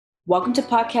Welcome to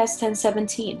Podcast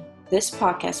 1017. This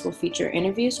podcast will feature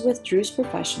interviews with Druze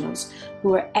professionals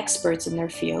who are experts in their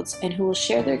fields and who will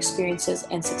share their experiences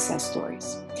and success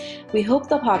stories. We hope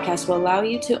the podcast will allow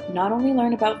you to not only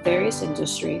learn about various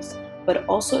industries, but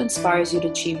also inspires you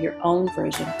to achieve your own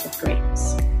version of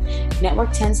greatness. Network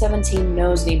 1017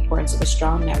 knows the importance of a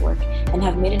strong network and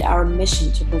have made it our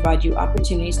mission to provide you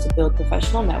opportunities to build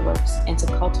professional networks and to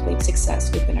cultivate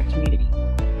success within our community.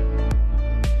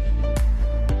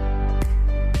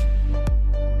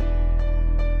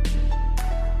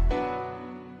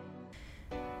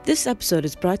 This episode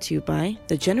is brought to you by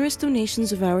the generous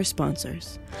donations of our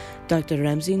sponsors, Dr.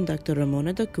 Ramzi and Dr.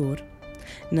 Ramona Dakour,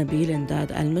 Nabil and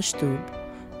Dad Al-Mashtoob,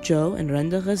 Joe and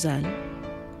Randa Ghazal,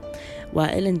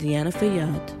 Wael and Diana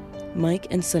Fayyad, Mike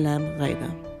and Salam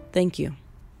Ghaida. Thank you.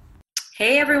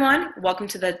 Hey everyone, welcome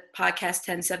to the podcast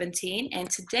 1017, and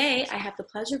today I have the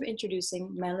pleasure of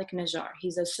introducing Malik Najjar.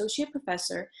 He's Associate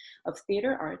Professor of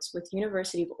Theater Arts with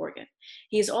University of Oregon.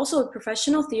 He is also a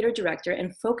professional theater director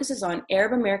and focuses on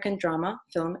Arab American drama,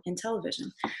 film, and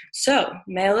television. So,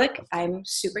 Malik, I'm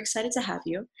super excited to have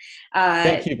you.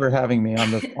 Thank you for having me on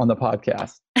the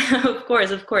podcast. Of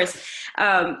course.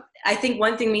 I think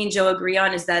one thing me and Joe agree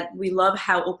on is that we love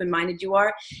how open-minded you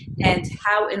are and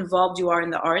how involved you are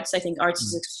in the arts. I think arts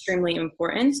is extremely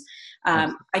important.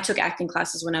 I took acting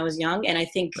classes when I was young, and I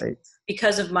think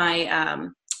because of my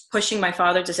pushing my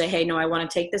father to say, hey, no, I want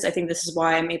to take this, I think this is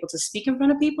why I'm able to speak in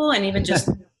front of people and even just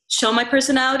show my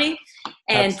personality.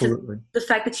 And the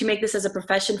fact that you make this as a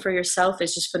profession for yourself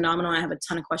is just phenomenal. I have a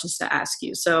ton of questions to ask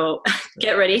you. So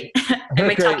get ready. I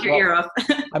might talk your ear off.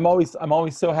 I'm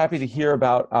always so happy to hear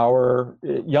about our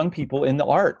young people in the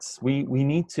arts. We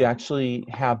need to actually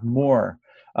have more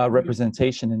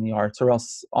representation in the arts, or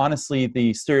else honestly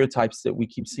the stereotypes that we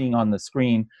keep seeing on the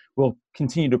screen will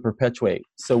continue to perpetuate.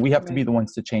 So we have to be the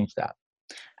ones to change that.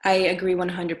 I agree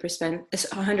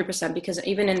 100%, because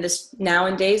even in this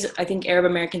nowadays, I think Arab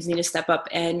Americans need to step up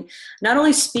and not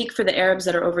only speak for the Arabs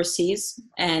that are overseas,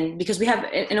 and because we have,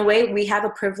 in a way, we have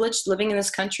a privilege living in this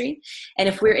country, and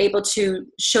if we're able to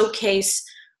showcase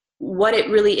what it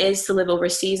really is to live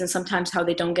overseas and sometimes how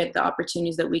they don't get the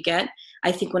opportunities that we get,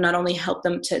 I think will not only help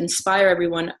them to inspire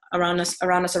everyone around us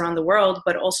around the world,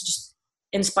 but also just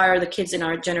inspire the kids in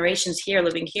our generations here,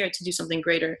 living here, to do something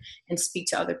greater and speak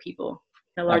to other people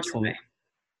in a larger way.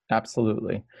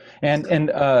 Absolutely.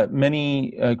 And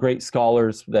many great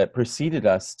scholars that preceded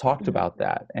us talked about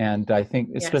that. And I think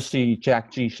especially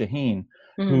Jack G. Shaheen,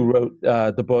 who wrote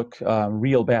the book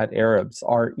Real Bad Arabs,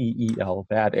 REEL,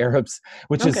 Bad Arabs,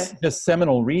 which is just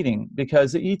seminal reading,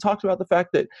 because he talked about the fact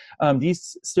that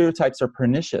these stereotypes are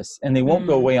pernicious and they won't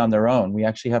go away on their own. We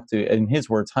actually have to, in his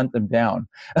words, hunt them down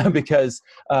because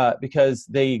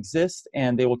they exist,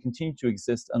 and they will continue to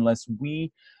exist unless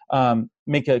we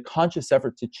make a conscious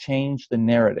effort to change the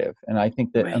narrative. And I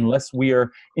think that unless we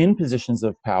are in positions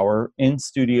of power, in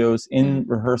studios, in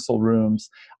rehearsal rooms,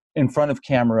 in front of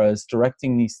cameras,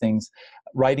 directing these things,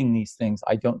 writing these things,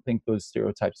 I don't think those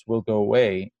stereotypes will go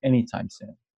away anytime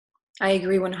soon. I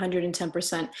agree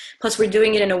 110%. Plus, we're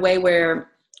doing it in a way where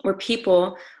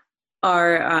people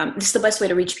are, this is the best way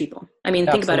to reach people. I mean,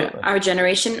 think about it. Our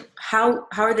generation, how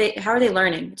are they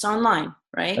learning? It's online,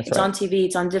 right? It's on TV.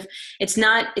 It's on it's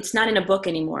not in a book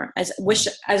anymore. As much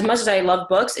as I love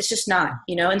books, it's just not,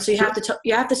 and so you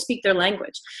have to speak their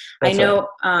language. I know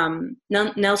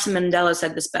Nelson Mandela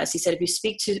said this best. He said, if you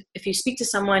speak to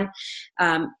someone,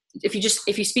 if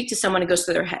you speak to someone, it goes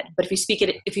to their head. But if you speak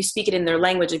it in their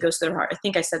language, it goes to their heart. I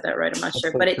think I said that right. I'm not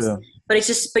sure, but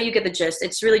you get the gist.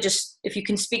 It's really just, if you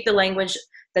can speak the language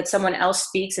that someone else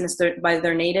speaks and it's by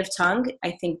their native tongue,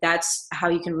 I think that's how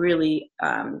you can really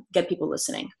get people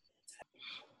listening.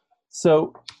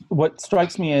 So what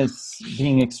strikes me as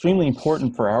being extremely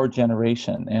important for our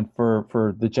generation and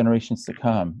for the generations to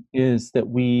come is that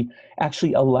we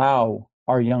actually allow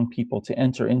our young people to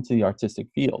enter into the artistic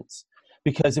fields.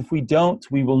 Because if we don't,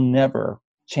 we will never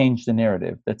change the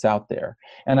narrative that's out there.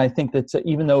 And I think that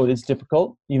even though it is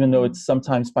difficult, even though it's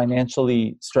sometimes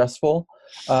financially stressful,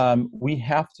 we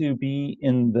have to be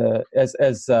in as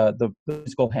the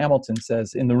musical Hamilton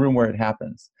says, in the room where it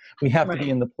happens. We have to be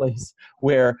in the place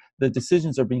where the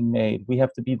decisions are being made. We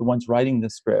have to be the ones writing the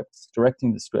scripts,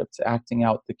 directing the scripts, acting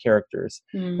out the characters.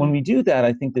 When we do that,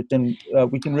 I think that then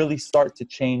we can really start to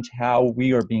change how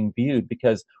we are being viewed,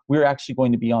 because we're actually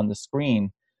going to be on the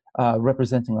screen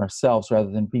representing ourselves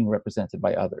rather than being represented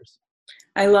by others.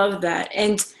 I love that.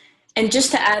 And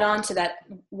just to add on to that,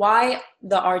 why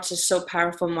the arts is so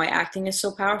powerful and why acting is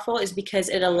so powerful is because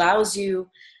it allows you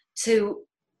to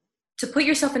put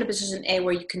yourself in a position, A,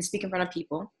 where you can speak in front of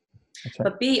people, That's right.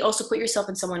 But B, also put yourself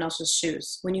in someone else's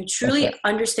shoes. When you That's truly right.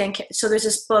 understand, so there's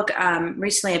this book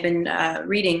recently I've been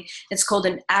reading. It's called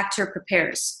An Actor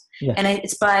Prepares. And Yes.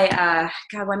 it's by,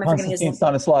 God, why am I forgetting his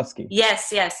Konstantin name? Stanislavski. Yes,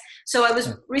 yes. So I was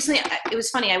Yeah. recently, it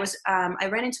was funny. I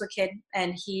ran into a kid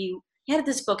and he had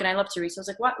this book and I love to read. So I was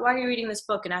like, why are you reading this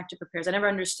book, An Actor Prepares? I never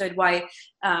understood why,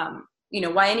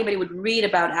 why anybody would read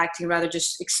about acting rather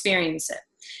just experience it.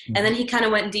 Mm-hmm. And then he kind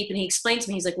of went deep and he explained to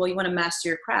me, he's like, well, you want to master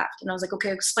your craft. And I was like,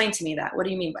 okay, explain to me that. What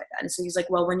do you mean by that? And so he's like,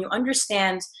 well, when you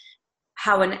understand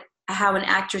how an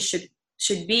actor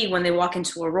should be when they walk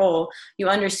into a role, you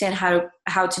understand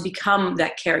how to become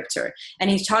that character. And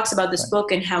he talks about this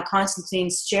book and how Constantine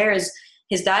shares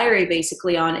his diary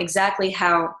basically on exactly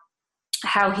how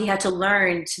he had to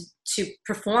learn to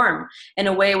perform in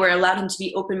a way where it allowed him to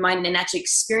be open-minded and actually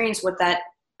experience what that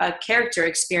character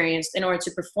experienced in order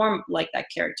to perform like that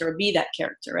character or be that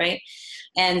character, right?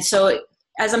 And so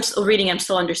as I'm still reading, I'm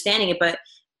still understanding it, but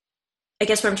I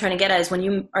guess what I'm trying to get at is when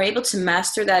you are able to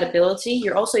master that ability,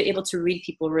 you're also able to read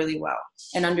people really well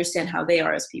and understand how they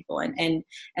are as people and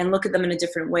look at them in a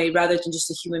different way rather than just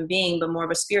a human being, but more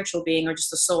of a spiritual being or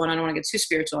just a soul. And I don't want to get too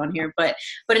spiritual on here, but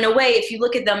in a way, if you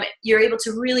look at them, you're able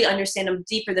to really understand them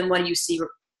deeper than what you see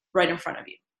right in front of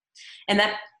you. And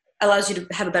that allows you to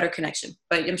have a better connection.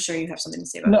 But I'm sure you have something to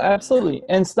say about that. No, absolutely.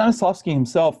 And Stanislavski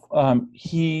himself,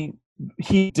 he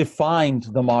defined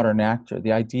the modern actor,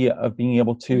 the idea of being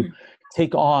able to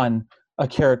take on a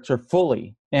character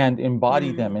fully and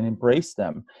embody them and embrace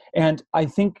them. And I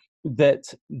think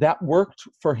that worked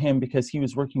for him because he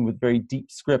was working with very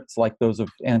deep scripts like those of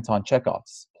Anton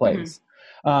Chekhov's plays.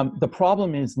 The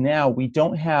problem is now we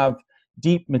don't have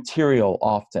deep material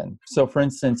often. So for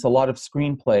instance, a lot of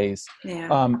screenplays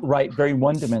write very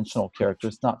one-dimensional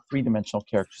characters, not three-dimensional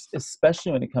characters,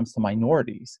 especially when it comes to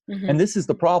minorities. And this is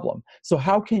the problem. So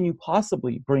how can you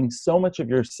possibly bring so much of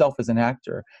yourself as an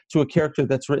actor to a character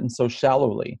that's written so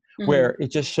shallowly, where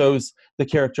it just shows the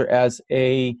character as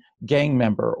a gang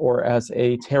member or as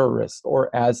a terrorist or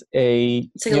as a...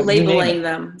 It's like labeling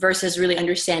them versus really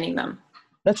understanding them.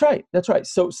 That's right. That's right.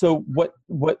 So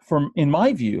what from in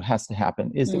my view has to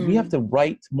happen is that we have to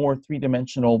write more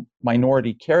three-dimensional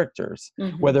minority characters,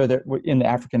 whether they're in the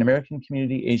African American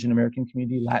community, Asian American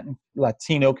community,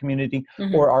 Latino community,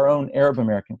 or our own Arab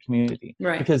American community.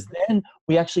 Right. Because then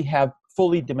we actually have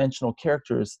fully dimensional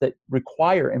characters that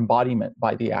require embodiment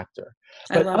by the actor.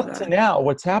 But up to now,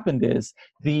 what's happened is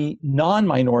the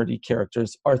non-minority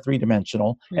characters are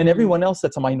three-dimensional, and everyone else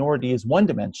that's a minority is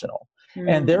one-dimensional.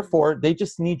 And therefore, they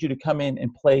just need you to come in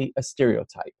and play a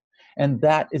stereotype. And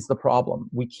that is the problem.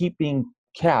 We keep being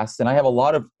cast, and I have a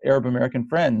lot of Arab American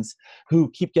friends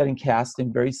who keep getting cast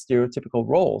in very stereotypical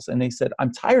roles. And they said,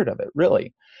 I'm tired of it,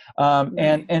 really.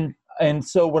 And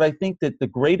so what I think that the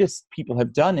greatest people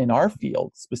have done in our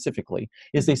field specifically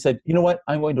is they said, you know what,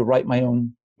 I'm going to write my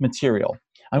own material.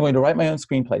 I'm going to write my own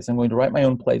screenplays. I'm going to write my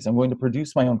own plays. I'm going to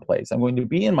produce my own plays. I'm going to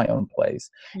be in my own plays.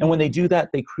 And when they do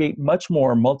that, they create much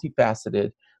more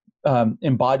multifaceted,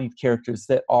 embodied characters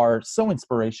that are so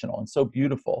inspirational and so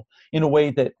beautiful in a way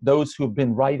that those who have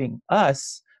been writing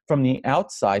us from the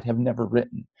outside have never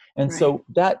written. And so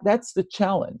that's the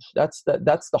challenge. That's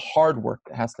the hard work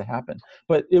that has to happen.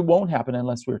 But it won't happen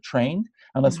unless we're trained,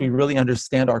 unless we really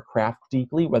understand our craft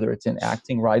deeply, whether it's in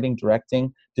acting, writing,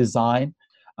 directing, design.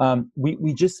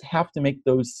 We just have to make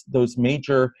those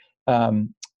major.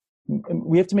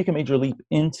 We have to make a major leap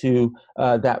into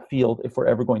that field if we're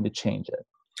ever going to change it.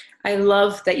 I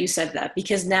love that you said that,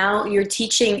 because now you're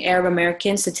teaching Arab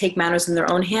Americans to take matters in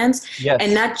their own hands,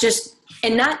 and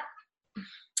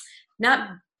not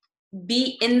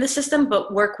be in the system,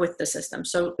 but work with the system.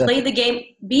 So play the game,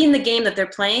 be in the game that they're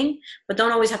playing, but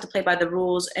don't always have to play by the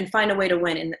rules, and find a way to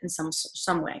win in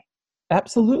some way.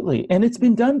 Absolutely. And it's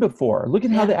been done before. Look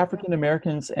at how the African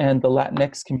Americans and the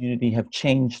Latinx community have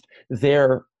changed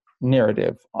their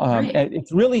narrative. And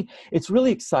it's really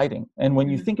exciting. And when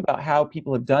you think about how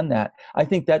people have done that, I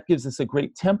think that gives us a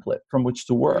great template from which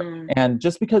to work. And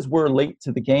just because we're late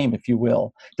to the game, if you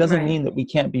will, doesn't mean that we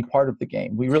can't be part of the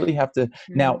game. We really have to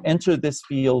now enter this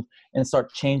field and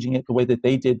start changing it the way that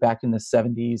they did back in the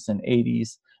 70s and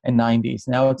 80s and 90s.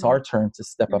 Now it's our turn to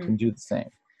step up and do the same.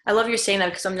 I love you saying that,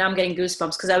 because I'm getting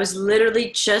goosebumps, because I was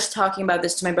literally just talking about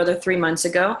this to my brother 3 months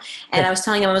ago. And I was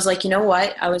telling him, I was like, you know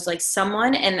what? I was like,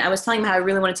 and I was telling him how I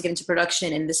really wanted to get into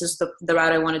production, and this is the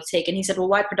route I want to take. And he said, well,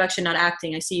 why production, not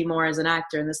acting? I see you more as an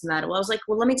actor and this and that. Well, I was like,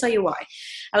 well, let me tell you why.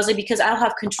 I was like, because I'll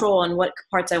have control on what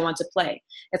parts I want to play.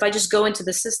 If I just go into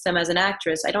the system as an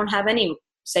actress, I don't have any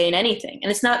say in anything.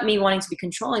 And it's not me wanting to be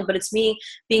controlling, but it's me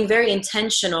being very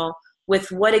intentional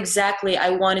with what exactly I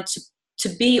wanted to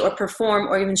be or perform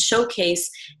or even showcase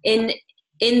in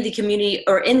the community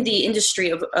or in the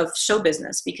industry of show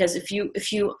business. Because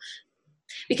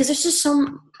because there's just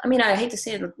I mean, I hate to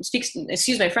say it,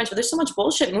 excuse my French, but there's so much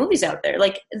bullshit movies out there.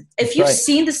 Like, if you've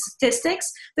seen the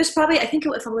statistics, there's probably, I think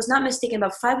if I was not mistaken,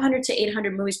 about 500 to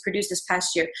 800 movies produced this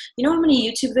past year. You know how many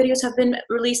YouTube videos have been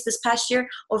released this past year?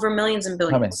 Over millions and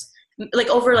billions. Like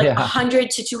over 100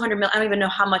 to 200 million. I don't even know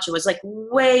how much it was, like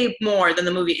way more than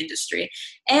the movie industry.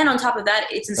 And on top of that,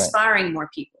 it's inspiring more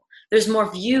people. There's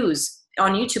more views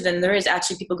on YouTube than there is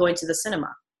actually people going to the cinema.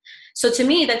 So to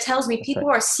me, that tells me people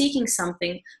are seeking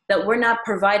something that we're not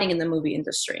providing in the movie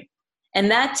industry. And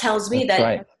that tells me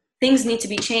that things need to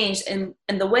be changed. And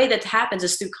the way that happens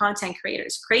is through content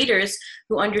creators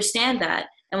who understand that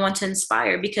and want to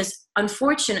inspire, because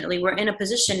unfortunately we're in a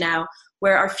position now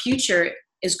where our future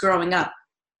is growing up.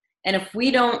 And if we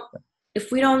don't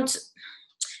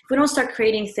start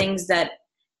creating things that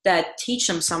teach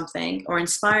them something or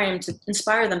inspire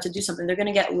them to do something, they're going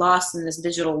to get lost in this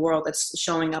digital world that's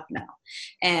showing up now.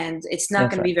 And it's not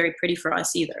going to be very pretty for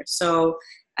us either. So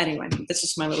anyway, that's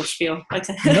just my little spiel.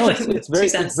 No,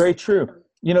 it's very true.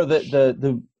 You know,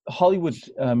 the Hollywood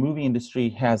movie industry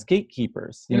has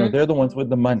gatekeepers. You know, they're the ones with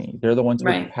the money. They're the ones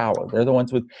with the power. They're the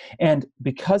ones and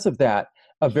because of that,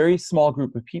 a very small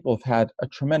group of people have had a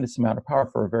tremendous amount of power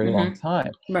for a very long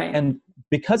time. Right. And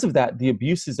because of that, the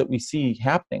abuses that we see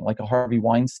happening, like a Harvey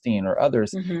Weinstein or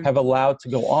others, have allowed to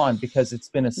go on because it's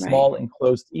been a small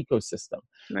enclosed ecosystem.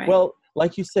 Right. Well,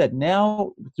 like you said,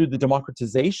 now through the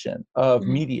democratization of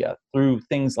media, through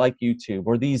things like YouTube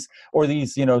or these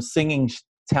singing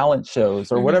talent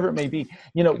shows or whatever it may be,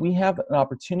 we have an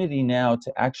opportunity now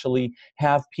to actually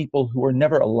have people who are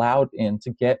never allowed in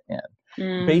to get in.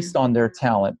 Based on their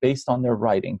talent, based on their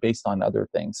writing, based on other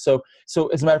things. So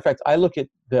as a matter of fact, I look at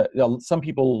some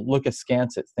people look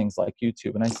askance at things like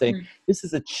YouTube, and I say, this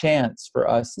is a chance for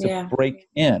us to break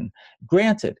in.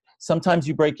 Granted, sometimes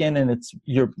you break in and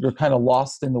you're kind of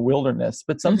lost in the wilderness,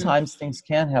 but sometimes things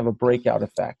can have a breakout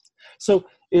effect. So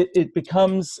it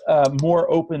becomes a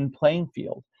more open playing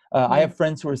field. I have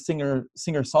friends who are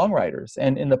singer-songwriters,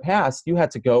 and in the past, you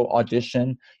had to go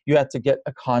audition, you had to get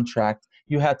a contract,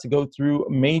 you had to go through a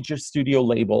major studio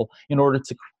label in order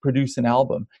to produce an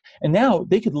album. And now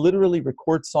they could literally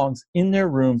record songs in their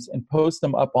rooms and post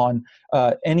them up on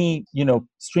any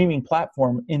streaming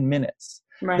platform in minutes.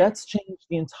 Right. That's changed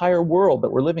the entire world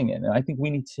that we're living in, and I think we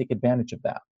need to take advantage of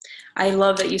that. I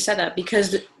love that you said that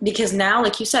because now,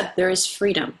 like you said, there is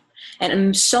freedom.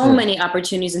 And so many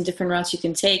opportunities and different routes you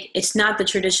can take. It's not the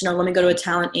traditional, let me go to a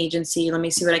talent agency, let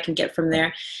me see what I can get from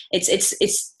there.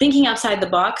 It's thinking outside the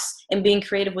box and being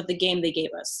creative with the game they gave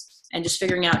us, and just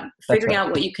figuring out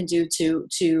what you can do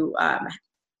to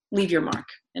leave your mark.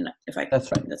 And that's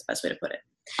the best way to put it.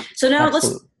 So now let's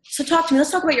talk to me.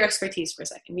 Let's talk about your expertise for a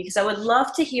second, because I would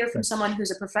love to hear from someone who's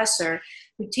a professor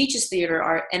who teaches theater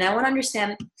art, and I want to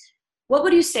understand, what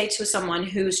would you say to someone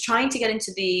who's trying to get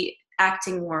into the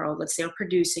acting world, let's say, or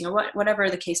producing, or whatever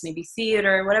the case may be,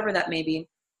 theater, whatever that may be?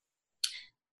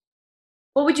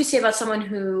 What would you say about someone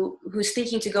who's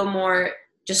thinking to go more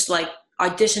just like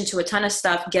audition to a ton of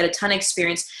stuff, get a ton of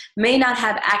experience, may not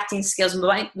have acting skills,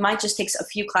 might just take a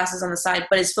few classes on the side,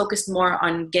 but is focused more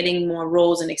on getting more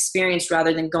roles and experience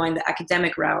rather than going the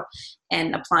academic route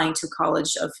and applying to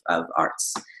college of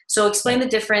arts? So explain the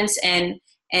difference and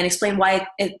explain why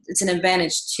it's an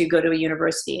advantage to go to a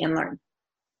university and learn.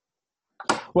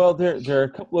 Well, there are a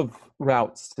couple of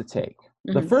routes to take.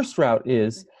 The first route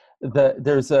is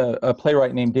there's a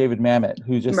playwright named David Mamet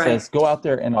who just says, go out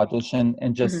there and audition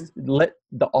and just let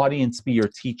the audience be your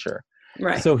teacher.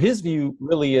 Right. So his view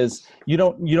really is you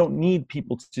don't need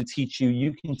people to teach you.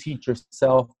 You can teach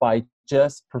yourself by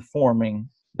just performing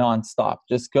nonstop.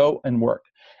 Just go and work.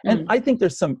 And I think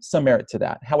there's some merit to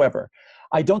that. However,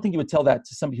 I don't think you would tell that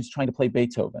to somebody who's trying to play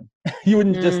Beethoven. You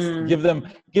wouldn't just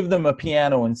give them a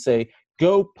piano and say,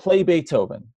 go play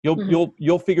Beethoven.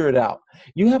 You'll figure it out.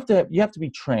 You have to be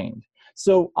trained.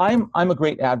 So I'm a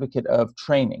great advocate of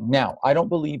training. Now, I don't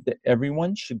believe that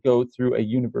everyone should go through a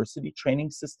university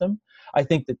training system. I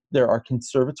think that there are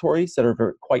conservatories that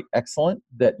are quite excellent,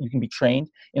 that you can be trained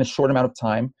in a short amount of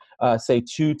time, say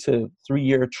 2 to 3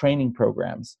 year training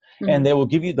programs. And they will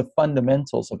give you the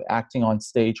fundamentals of acting on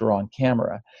stage or on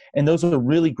camera. And those are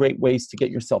really great ways to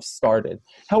get yourself started.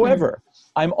 However,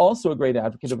 I'm also a great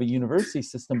advocate of a university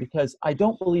system because I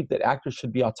don't believe that actors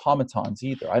should be automatons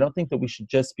either. I don't think that we should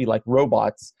just be like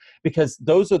robots, because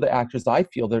those are the actors I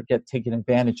feel that get taken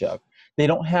advantage of. They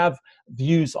don't have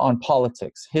views on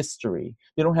politics, history.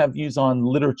 They don't have views on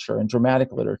literature and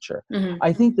dramatic literature. Mm-hmm.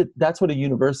 I think that that's what a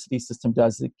university system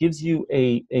does. It gives you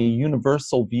a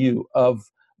universal view of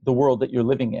the world that you're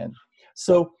living in.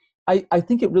 So I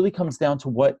think it really comes down to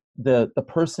what the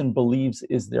person believes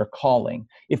is their calling.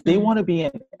 If they want to be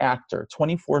an actor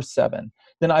 24/7,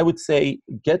 then I would say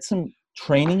get some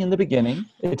training in the beginning.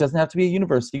 It doesn't have to be a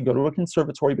university. Go to a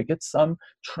conservatory, but get some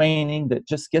training that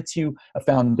just gets you a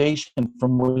foundation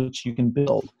from which you can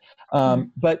build.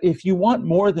 But if you want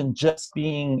more than just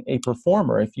being a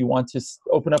performer, if you want to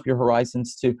open up your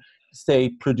horizons to, say,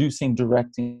 producing,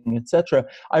 directing, etc.,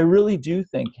 I really do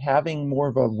think having more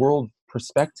of a world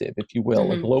perspective, if you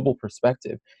will, a global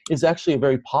perspective, is actually a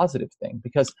very positive thing,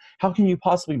 because how can you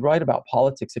possibly write about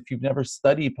politics if you've never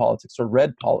studied politics or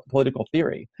read political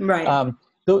theory? Right.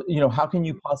 How can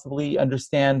you possibly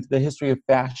understand the history of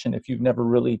fashion if you've never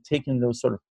really taken those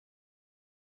sort of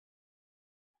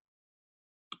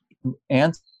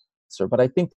answer? But I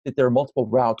think that there are multiple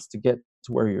routes to get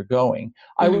to where you're going.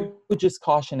 I would just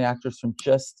caution actors from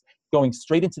just going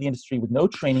straight into the industry with no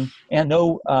training and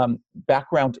no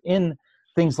background in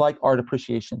things like art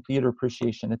appreciation, theater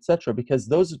appreciation, etc., because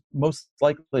those most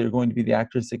likely are going to be the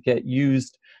actors that get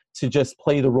used to just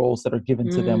play the roles that are given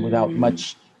to them without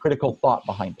much critical thought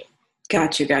behind it.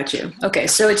 Got you. Okay,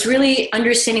 so it's really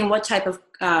understanding what type of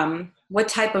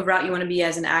route you want to be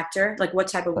as an actor, like what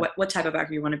type of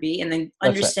actor you want to be, and then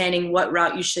understanding what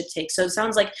route you should take. So it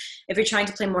sounds like if you're trying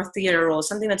to play more theater roles,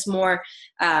 something that's more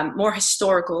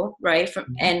historical, right,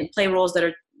 and play roles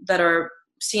that are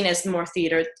seen as more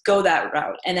theater, go that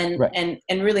route, and then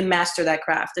and really master that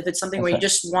craft. If it's something where you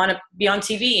just want to be on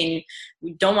TV and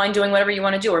you don't mind doing whatever you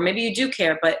want to do, or maybe you do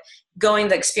care, but going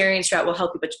the experience route will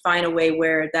help you. But find a way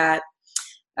where that.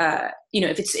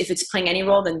 If it's playing any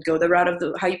role, then go the route of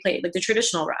how you play it, like the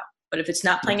traditional route. But if it's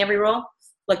not playing every role,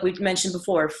 like we mentioned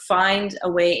before, find a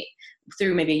way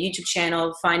through maybe a YouTube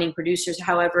channel, finding producers,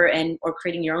 however, or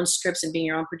creating your own scripts and being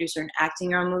your own producer and acting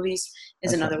your own movies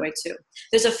is another way too.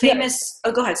 There's a famous.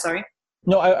 Oh, go ahead. Sorry.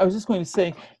 No, I was just going to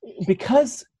say,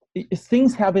 because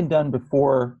things have been done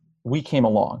before we came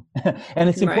along, and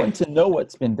it's important to know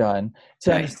what's been done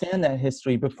to understand that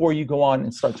history before you go on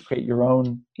and start to create your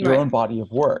own body of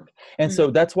work. And so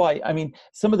that's why, I mean,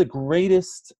 some of the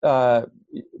greatest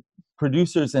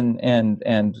producers and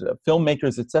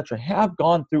filmmakers, etc., have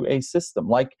gone through a system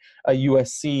like a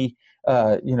USC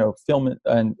film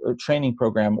and training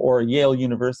program, or Yale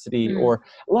University, or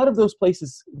a lot of those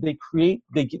places. They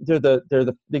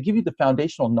give you the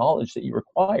foundational knowledge that you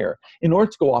require in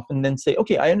order to go off and then say,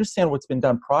 okay, I understand what's been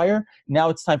done prior. Now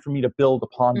it's time for me to build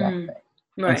upon that thing.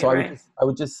 And so I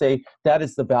would just say that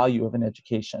is the value of an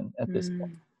education at this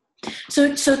point.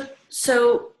 So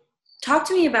talk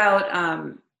to me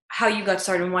about how you got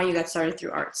started and why you got started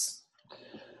through arts.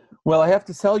 Well, I have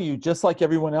to tell you, just like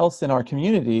everyone else in our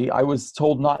community, I was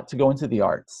told not to go into the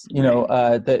arts.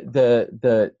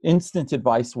 The instant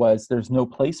advice was, there's no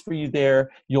place for you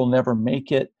there. You'll never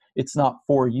make it. It's not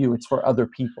for you. It's for other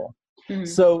people.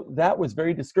 So that was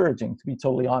very discouraging, to be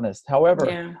totally honest.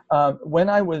 However, when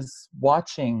I was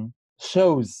watching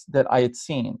shows that I had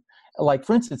seen, like,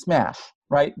 for instance, MASH,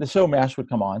 right? The show MASH would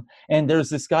come on, and there's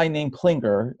this guy named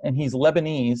Klinger, and he's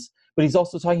Lebanese, but he's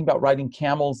also talking about riding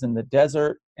camels in the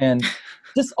desert and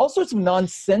just all sorts of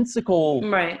nonsensical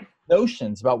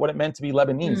notions about what it meant to be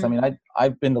Lebanese. I mean,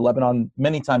 I've been to Lebanon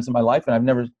many times in my life,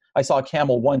 and I saw a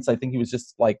camel once. I think he was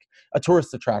just like a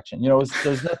tourist attraction.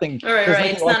 There's nothing.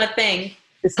 It's not a thing.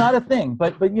 It's not a thing,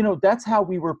 but that's how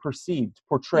we were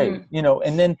portrayed,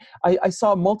 and then I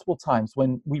saw multiple times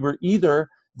when we were either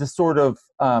the sort of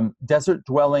desert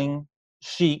dwelling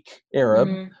chic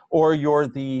Arab, or you're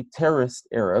the terrorist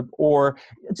Arab, or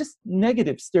just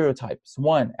negative stereotypes,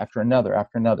 one after another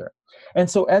after another. And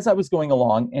so as I was going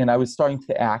along and I was starting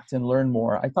to act and learn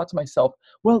more, I thought to myself,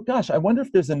 well, gosh, I wonder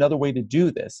if there's another way to do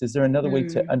this. Is there another way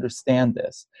to understand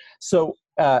this? So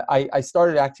I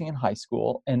started acting in high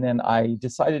school, and then I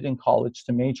decided in college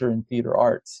to major in theater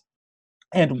arts.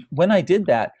 And when I did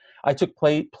that, I took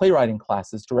playwriting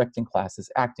classes, directing classes,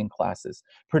 acting classes,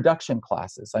 production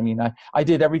classes. I mean, I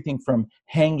did everything from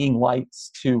hanging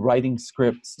lights to writing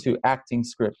scripts to acting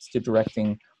scripts to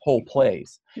directing whole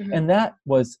plays. And that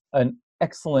was an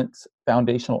excellent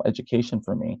foundational education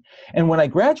for me. And when I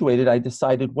graduated, I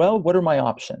decided, well, what are my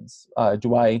options?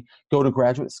 Do I go to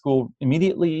graduate school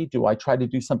immediately? Do I try to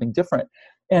do something different?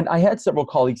 And I had several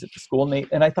colleagues at the school,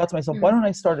 and I thought to myself, why don't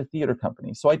I start a theater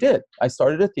company? So I did. I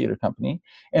started a theater company,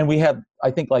 and we had,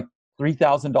 I think, like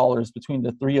 $3,000 between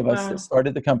the three of us that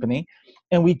started the company.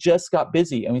 And we just got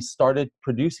busy and we started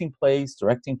producing plays,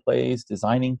 directing plays,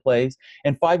 designing plays.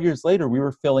 And 5 years later, we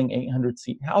were filling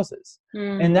 800-seat houses.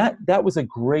 And that was a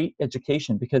great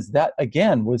education, because that,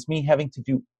 again, was me having to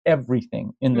do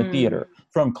everything in the theater,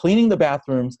 from cleaning the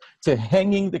bathrooms to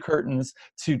hanging the curtains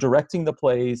to directing the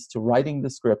plays to writing the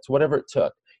scripts, whatever it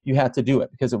took. You had to do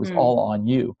it because it was all on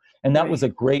you. And that was a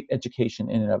great education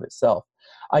in and of itself.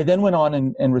 I then went on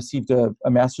and received a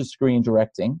master's degree in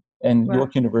directing in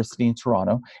York University in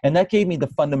Toronto. And that gave me the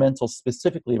fundamentals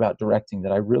specifically about directing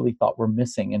that I really thought were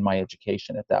missing in my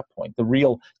education at that point, the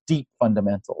real deep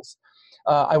fundamentals.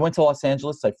 I went to Los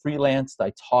Angeles, I freelanced,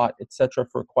 I taught, etc.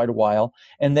 for quite a while.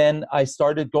 And then I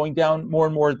started going down more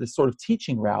and more this sort of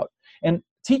teaching route. And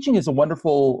teaching is a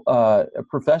wonderful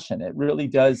profession. It really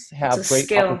does have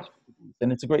great opportunities,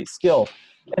 and it's a great skill.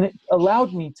 And it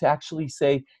allowed me to actually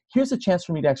say, here's a chance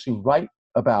for me to actually write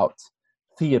about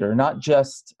theater, not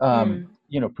just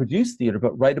produce theater,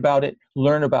 but write about it,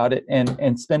 learn about it,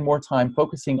 and spend more time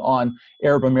focusing on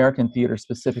Arab American theater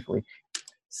specifically.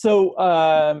 So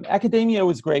academia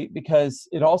was great because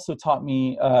it also taught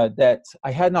me that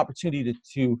I had an opportunity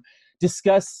to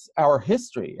discuss our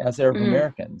history as Arab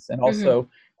Americans, and also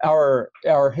our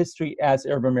history as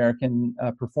Arab American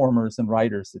performers and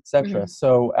writers, etc.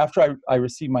 So after I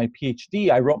received my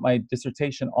PhD, I wrote my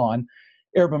dissertation on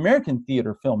Arab American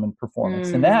theater, film, and performance,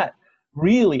 and that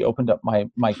really opened up my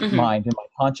mind and my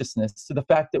consciousness to the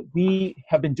fact that we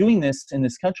have been doing this in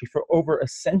this country for over a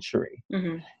century.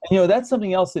 And, that's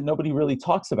something else that nobody really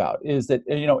talks about, is that,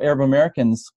 Arab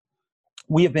Americans,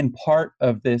 we have been part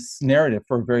of this narrative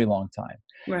for a very long time.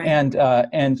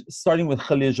 And starting with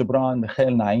Khalil Gibran,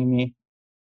 Mikhail Naimi,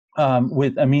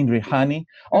 with Amin Rihani,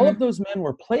 all of those men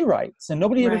were playwrights, and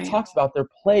nobody ever talks about their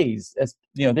plays as,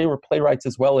 they were playwrights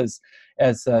as well as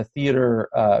theater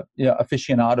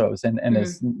aficionados and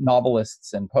as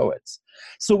novelists and poets.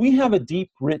 So we have a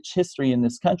deep, rich history in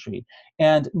this country,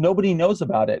 and nobody knows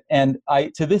about it. And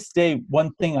to this day,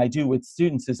 one thing I do with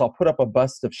students is I'll put up a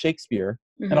bust of Shakespeare,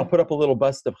 and I'll put up a little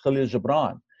bust of Khalil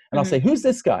Gibran, and I'll say, who's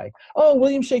this guy? Oh,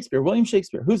 William Shakespeare.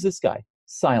 Who's this guy?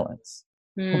 Silence.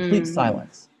 Complete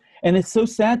silence. And it's so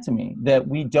sad to me that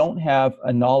we don't have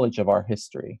a knowledge of our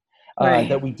history,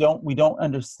 that we don't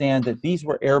understand that these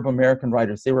were Arab American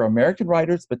writers. They were American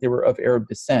writers, but they were of Arab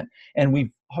descent, and we've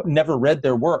never read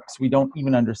their works. We don't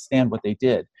even understand what they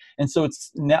did. And so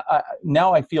it's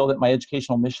now I feel that my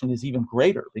educational mission is even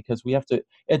greater, because we have to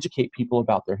educate people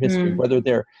about their history, whether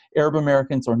they're Arab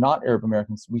Americans or not Arab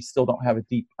Americans. We still don't have a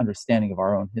deep understanding of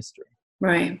our own history.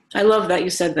 Right. I love that you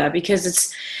said that,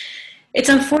 because it's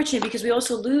unfortunate, because we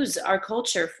also lose our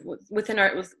culture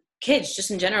with kids just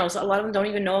in general. So a lot of them don't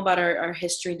even know about our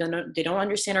history. They don't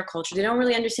understand our culture. They don't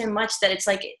really understand much, that it's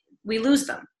like we lose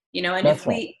them, and That's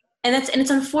right. and it's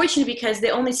unfortunate, because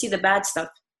they only see the bad stuff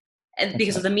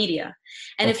because of the media.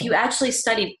 And if you actually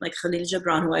study, like Khalil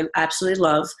Gibran, who I absolutely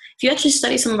love, if you actually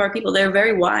study some of our people, they're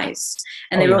very wise,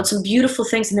 and they wrote some beautiful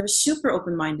things, and they were super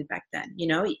open-minded back then,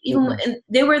 even and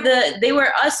they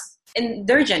were us in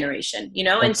their generation,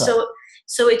 and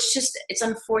so it's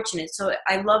unfortunate. So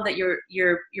I love that you're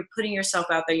putting yourself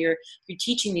out there. You're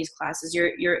teaching these classes.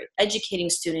 You're educating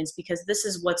students, because this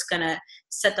is what's gonna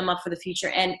set them up for the future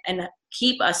and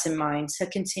keep us in mind to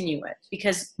continue it.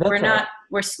 Because we're not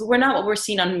what we're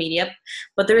seeing on media,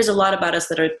 but there is a lot about us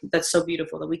that's so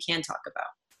beautiful that we can talk about.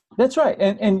 That's right.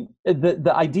 And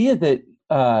the idea that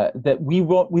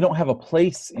we don't have a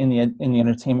place in the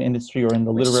entertainment industry or in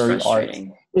the literary arts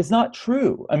is not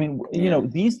true. I mean,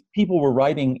 these people were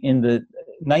writing in the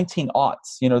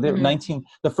 1900s. They were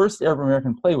the first Arab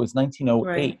American play was 1908.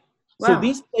 Right. So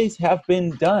these plays have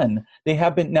been done. They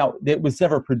have been, now it was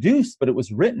never produced, but it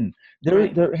was written.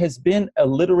 There has been a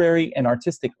literary and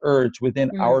artistic urge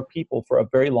within our people for a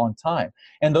very long time.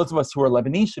 And those of us who are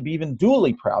Lebanese should be even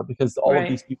duly proud, because all of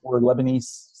these people were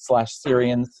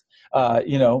Lebanese/Syrians,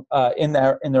 in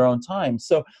their own time.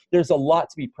 So there's a lot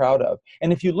to be proud of.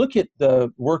 And if you look at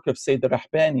the work of Sayyid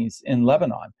Rahbanis in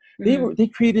Lebanon, they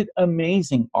created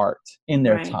amazing art in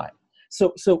their time.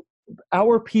 So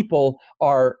our people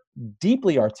are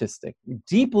deeply artistic,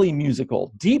 deeply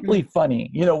musical, deeply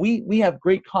funny. We have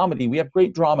great comedy, we have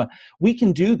great drama. We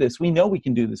can do this. We know we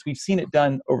can do this. We've seen it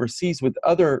done overseas with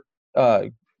other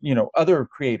other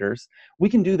creators. We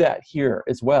can do that here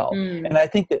as well. And I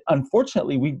think that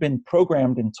unfortunately we've been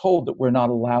programmed and told that we're not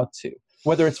allowed to,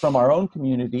 whether it's from our own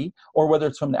community or whether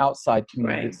it's from the outside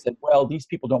community that said, well, these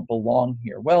people don't belong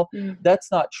here. Well,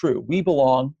 that's not true. We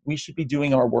belong. We should be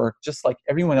doing our work just like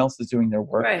everyone else is doing their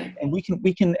work. And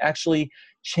we can actually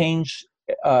change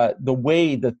the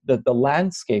way that the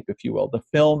landscape, if you will, the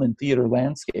film and theater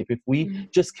landscape, if we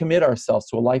just commit ourselves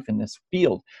to a life in this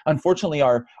field. Unfortunately,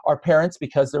 our parents,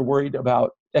 because they're worried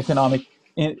about the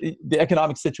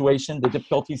economic situation, the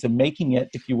difficulties of making it,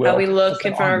 if you will. How we look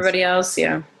in front of everybody else,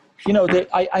 yeah.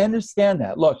 I understand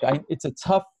that. Look, it's a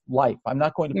tough life. I'm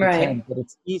not going to pretend that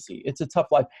it's easy. It's a tough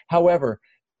life. However,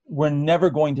 we're never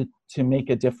going to make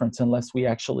a difference unless we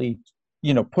actually,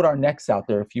 put our necks out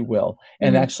there, if you will,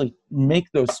 and actually make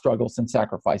those struggles and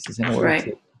sacrifices in order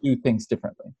to do things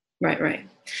differently. Right.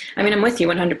 I mean, I'm with you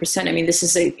 100%. I mean, this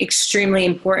is extremely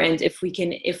important if we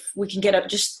can get up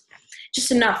just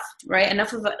enough, right?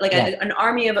 Enough of an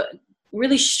army of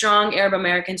really strong Arab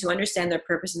Americans who understand their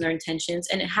purpose and their intentions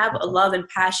and have a love and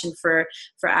passion for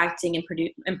acting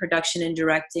and production and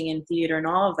directing and theater and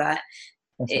all of that.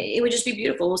 It would just be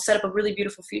beautiful. We'll set up a really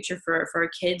beautiful future for our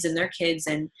kids and their kids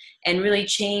and really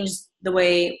change the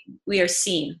way we are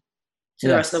seen to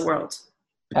the rest of the world.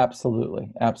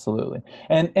 Absolutely.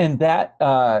 And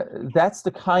that's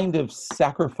the kind of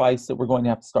sacrifice that we're going to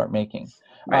have to start making.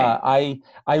 Right.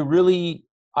 I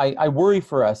worry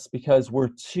for us because we're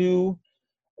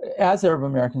as Arab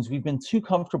Americans, we've been too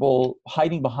comfortable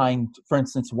hiding behind, for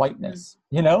instance, whiteness.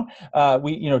 Checking off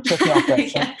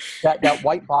that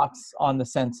white box on the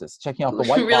census, checking off the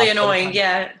white really box. Really annoying,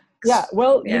 yeah. Yeah,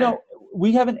 well,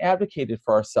 we haven't advocated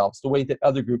for ourselves the way that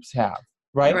other groups have.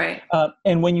 Right.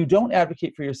 And when you don't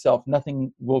advocate for yourself,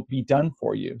 nothing will be done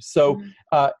for you. So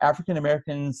African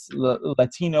Americans,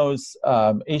 Latinos,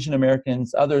 Asian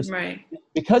Americans, others,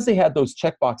 because they had those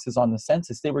check boxes on the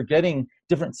census, they were getting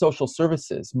different social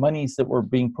services, monies that were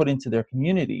being put into their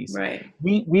communities. Right.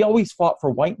 We always fought for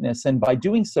whiteness, and by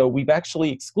doing so, we've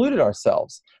actually excluded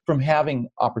ourselves from having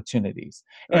opportunities.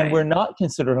 And we're not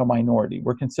considered a minority.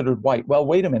 We're considered white. Well,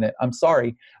 wait a minute. I'm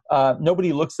sorry.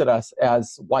 Nobody looks at us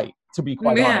as white, to be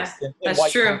quite honest. In that's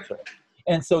white true. Culture.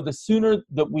 And so the sooner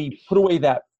that we put away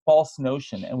that false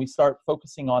notion and we start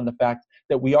focusing on the fact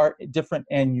that we are different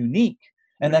and unique,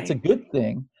 and that's a good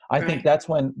thing, I think that's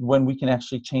when we can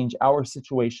actually change our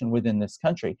situation within this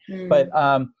country.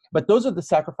 But those are the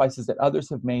sacrifices that others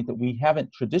have made that we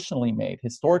haven't traditionally made,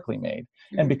 historically made.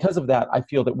 And because of that, I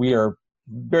feel that we are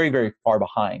very, very far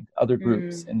behind other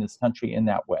groups in this country in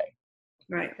that way.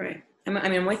 Right. I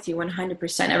mean, I'm with you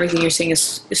 100%. Everything you're saying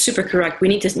is super correct. We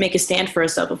need to make a stand for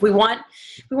ourselves. If we want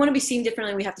to be seen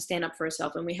differently, we have to stand up for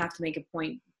ourselves, and we have to make a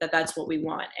point that that's what we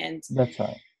want. And that's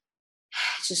right.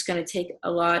 It's just going to take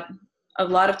a lot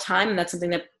of time, and that's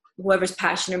something that whoever's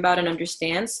passionate about and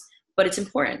understands. But it's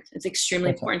important. It's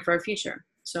extremely important for our future.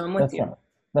 So I'm with you. Right.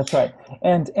 That's right.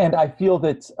 And I feel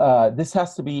that this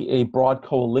has to be a broad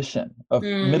coalition of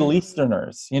Middle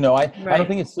Easterners. I don't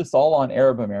think it's just all on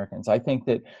Arab Americans. I think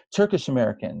that Turkish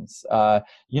Americans, the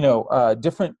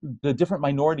different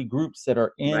minority groups that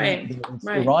are in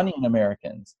Iranian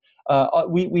Americans,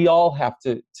 we all have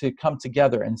to come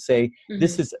together and say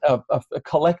this is a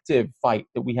collective fight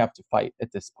that we have to fight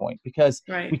at this point, because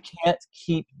we can't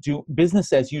keep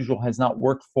business as usual has not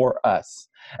worked for us.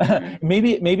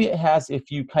 Maybe it has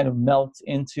if you kind of melt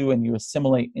into and you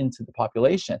assimilate into the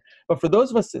population. But for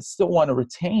those of us that still want to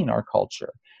retain our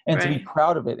culture and to be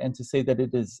proud of it and to say that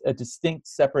it is a distinct,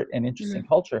 separate, and interesting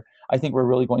culture, I think we're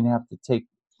really going to have to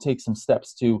take some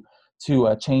steps to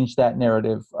change that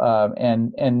narrative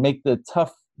and make the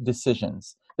tough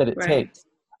decisions that it takes.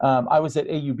 I was at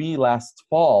AUB last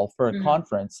fall for a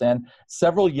conference, and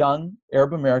several young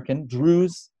Arab American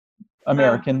Druze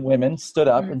American women stood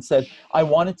up and said, I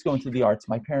wanted to go into the arts.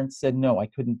 My parents said, no, I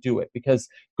couldn't do it because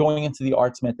going into the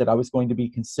arts meant that I was going to be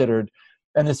considered.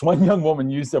 And this one young woman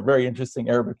used a very interesting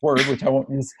Arabic word, which I won't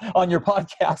use on your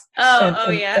podcast.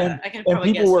 I can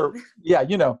probably guess.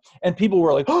 And people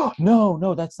were like, oh,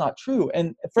 no, that's not true.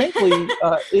 And frankly,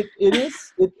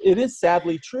 it is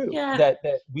sadly true that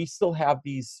we still have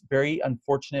these very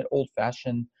unfortunate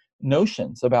old-fashioned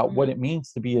notions about what it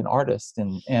means to be an artist,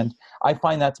 and I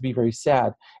find that to be very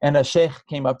sad. And a sheikh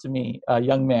came up to me, a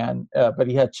young man, but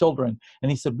he had children, and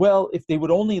he said, well, if they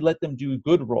would only let them do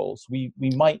good roles, we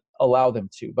might allow them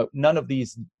to, but none of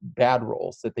these bad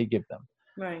roles that they give them.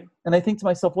 Right. And I think to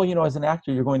myself, well, as an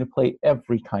actor, you're going to play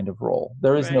every kind of role.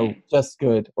 There is no just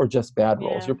good or just bad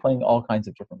roles. You're playing all kinds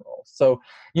of different roles. So,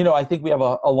 I think we have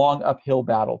a long uphill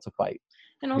battle to fight.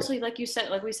 And also, like we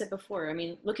said before, I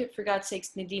mean, look at, for God's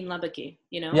sakes, Nadine Labaki,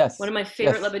 one of my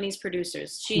favorite Lebanese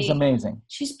producers. She's amazing.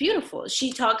 She's beautiful.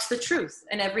 She talks the truth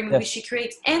in every movie she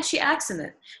creates, and she acts in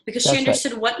it because she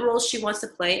understood what roles she wants to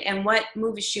play and what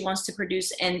movies she wants to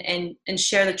produce and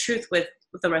share the truth with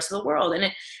the rest of the world.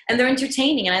 And they're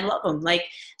entertaining, and I love them.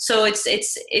 So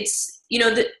it's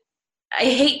I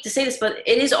hate to say this, but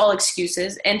it is all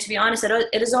excuses. And to be honest,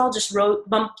 it is all just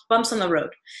bumps on the road.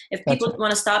 If That's people right.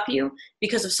 want to stop you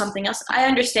because of something else, I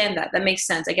understand that. That makes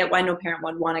sense. I get why no parent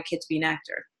would want a kid to be an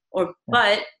actor. Yeah.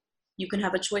 But you can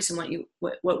have a choice in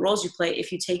what roles you play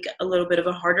if you take a little bit of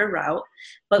a harder route,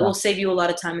 but Yeah. will save you a lot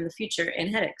of time in the future and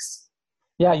headaches.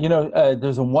 Yeah,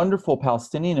 there's a wonderful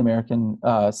Palestinian-American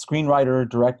screenwriter,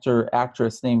 director,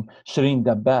 actress named Shireen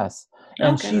Dabbas,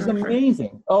 and Okay, I she's remember.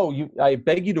 amazing. I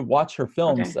beg you to watch her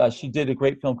films. Okay. She did a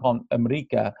great film called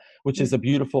America, which is Mm. a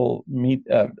beautiful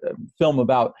film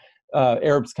about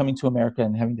Arabs coming to America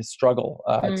and having to struggle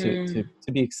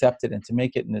to be accepted and to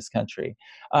make it in this country.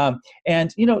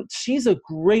 And she's a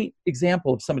great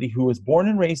example of somebody who was born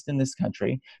and raised in this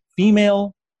country,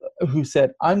 female, who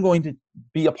said, I'm going to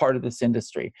be a part of this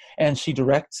industry. And she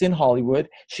directs in Hollywood.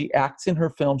 She acts in her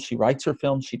films. She writes her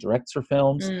films. She directs her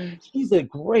films. She's a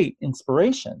great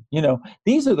inspiration.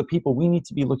 These are the people we need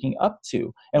to be looking up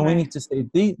to. And we Right. need to say,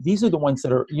 these are the ones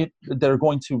that are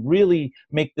going to really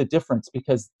make the difference,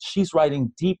 because she's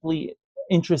writing deeply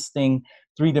interesting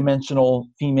three-dimensional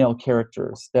female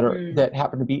characters that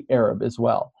happen to be Arab as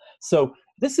well. So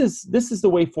this is the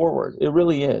way forward. It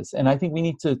really is. And I think we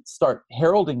need to start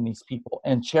heralding these people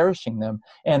and cherishing them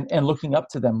and looking up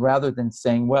to them, rather than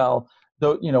saying, well,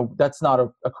 that's not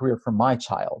a career for my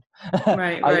child.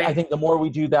 Right, I right. think the more we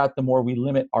do that, the more we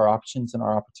limit our options and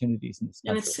our opportunities in this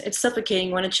And country. it's suffocating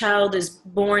when a child is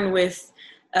born with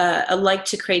a like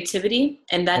to creativity,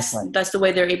 and That's right. that's the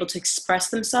way they're able to express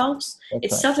themselves. That's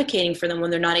It's right. suffocating for them when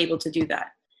they're not able to do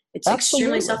that. It's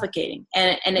extremely Absolutely. suffocating,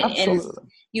 and Absolutely.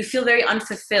 you feel very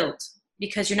unfulfilled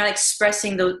because you're not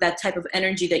expressing that type of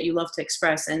energy that you love to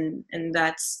express, and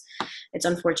it's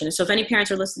unfortunate. So if any parents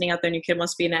are listening out there and your kid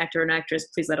wants to be an actor or an actress,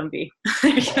 please let them be.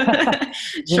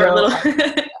 Short little.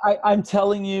 I'm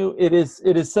telling you, it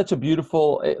is such a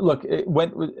beautiful look.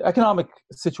 When economic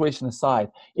situation aside,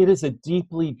 it is a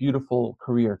deeply beautiful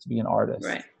career to be an artist.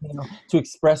 Right. To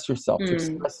express yourself, to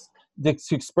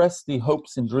express the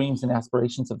hopes and dreams and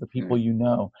aspirations of the people you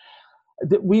know.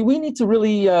 We need to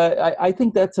really. I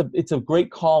think it's a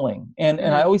great calling, and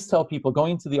I always tell people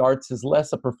going into the arts is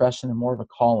less a profession and more of a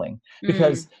calling,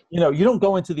 because you don't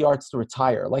go into the arts to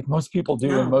retire like most people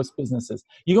do in most businesses.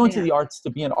 You go into the arts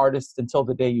to be an artist until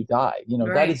the day you die.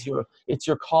 That is it's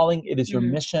your calling. It is your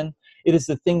mission. It is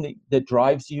the thing that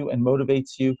drives you and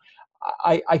motivates you.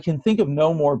 I can think of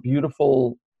no more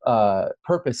beautiful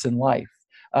purpose in life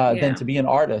than to be an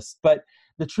artist, but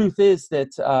the truth is that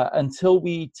until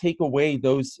we take away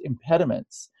those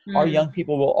impediments, our young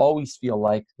people will always feel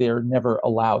like they're never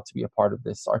allowed to be a part of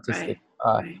this artistic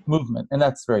movement. And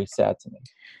that's very sad to me.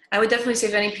 I would definitely say,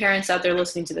 if any parents out there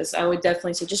listening to this, I would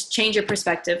definitely say just change your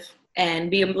perspective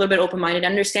and be a little bit open-minded.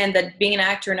 Understand that being an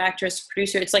actor, an actress,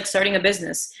 producer, it's like starting a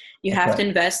business. You have to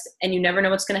invest, and you never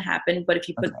know what's going to happen. But if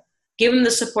you give them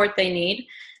the support they need,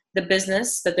 the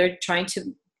business that they're trying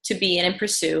to be in and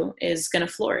pursue is going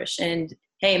to flourish. And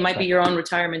hey, it might be your own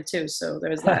retirement too. So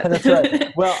there's that. That's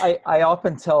right. Well, I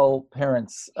often tell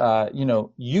parents,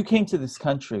 you came to this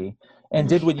country and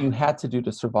did what you had to do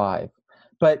to survive.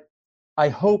 But I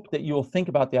hope that you will think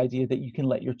about the idea that you can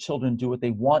let your children do what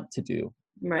they want to do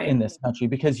in this country,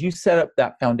 because you set up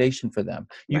that foundation for them.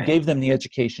 You gave them the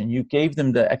education. You gave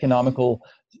them the economical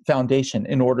foundation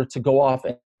in order to go off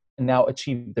and now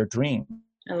achieve their dream.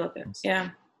 I love it.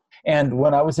 Yeah. And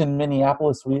when I was in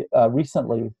Minneapolis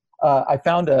recently, I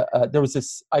found there was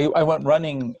this, I went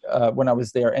running when I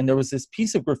was there, and there was this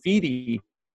piece of graffiti,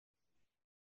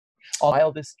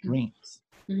 wildest dreams.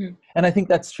 And I think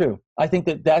that's true. I think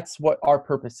that's what our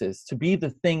purpose is, to be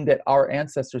the thing that our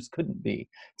ancestors couldn't be,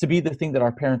 to be the thing that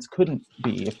our parents couldn't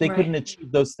be. If they couldn't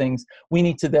achieve those things, we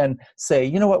need to then say,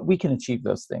 you know what, we can achieve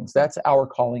those things. That's our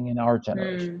calling in our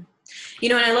generation.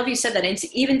 And I love you said that. And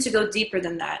even to go deeper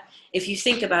than that, if you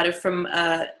think about it from,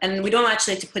 and we don't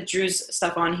actually have to put Drew's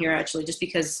stuff on here, actually, just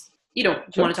because you don't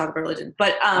want to talk about religion.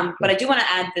 But I do want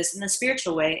to add this in the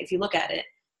spiritual way. If you look at it,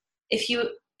 if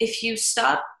you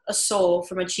stop a soul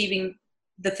from achieving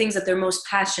the things that they're most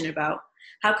passionate about,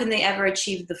 how can they ever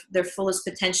achieve their fullest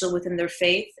potential within their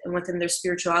faith and within their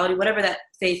spirituality, whatever that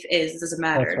faith is? It doesn't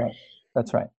matter.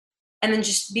 That's right. And then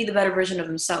just be the better version of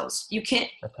themselves. You can't,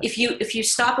 if you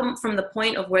stop them from the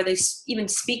point of where they even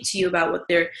speak to you about what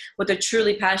they're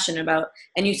truly passionate about,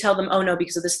 and you tell them, oh no,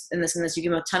 because of this and this and this, you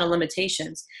give them a ton of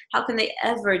limitations. How can they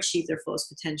ever achieve their fullest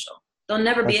potential? They'll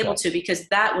never be able to, because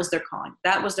that was their calling,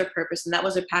 that was their purpose, and that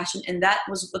was their passion, and that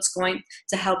was what's going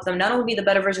to help them not only be the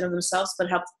better version of themselves, but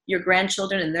help your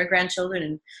grandchildren and their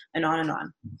grandchildren and on and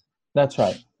on. That's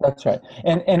right.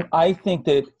 And I think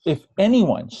that if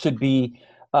anyone should be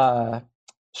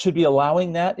should be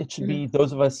allowing that. It should be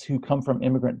those of us who come from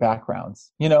immigrant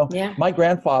backgrounds. You know, my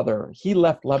grandfather, he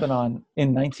left Lebanon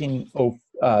in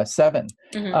 1907,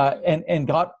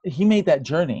 and he made that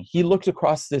journey. He looked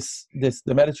across the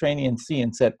Mediterranean Sea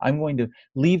and said, I'm going to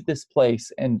leave this place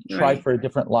and try for a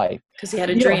different life. Because he had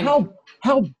a dream.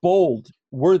 How bold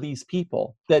were these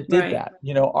people that did that?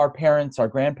 You know, our parents, our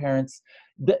grandparents,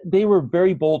 they were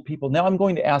very bold people. Now I'm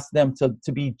going to ask them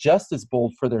to be just as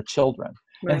bold for their children.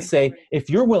 And say, if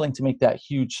you're willing to make that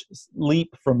huge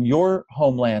leap from your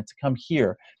homeland to come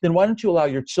here, then why don't you allow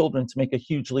your children to make a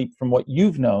huge leap from what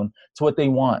you've known to what they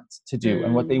want to do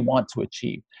and what they want to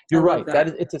achieve? You're right.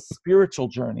 It's a spiritual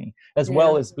journey as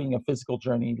well as being a physical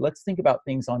journey. Let's think about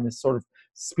things on this sort of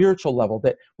spiritual level,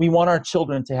 that we want our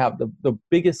children to have the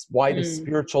biggest, widest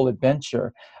spiritual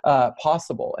adventure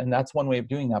possible. And that's one way of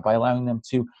doing that, by allowing them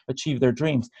to achieve their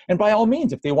dreams. And by all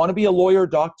means, if they want to be a lawyer,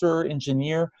 doctor,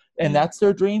 engineer, and that's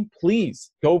their dream,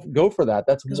 please go for that.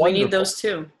 That's wonderful. We need those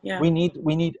too. Yeah. We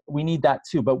need that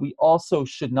too. But we also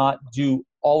should not do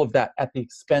all of that at the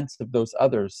expense of those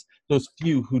others, those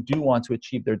few who do want to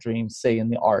achieve their dreams, say in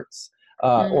the arts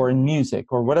or in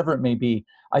music or whatever it may be.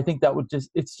 I think that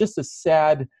it's just a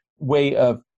sad way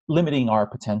of limiting our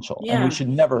potential. And we should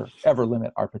never, ever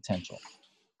limit our potential.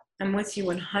 I'm with you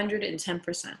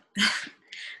 110%.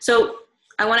 So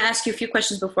I want to ask you a few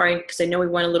questions because I know we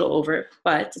went a little over,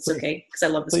 but it's okay because I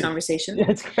love this conversation.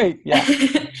 It's great. Yeah.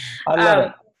 I love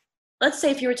it. Let's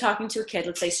say if you were talking to a kid,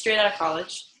 let's say straight out of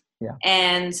college,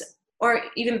 or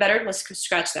even better, let's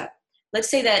scratch that.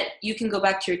 Let's say that you can go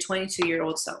back to your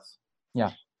 22-year-old self.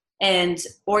 Yeah.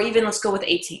 Or even let's go with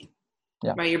 18.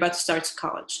 Yeah. Right. You're about to start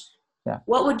college. Yeah.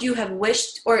 What would you have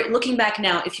wished, or looking back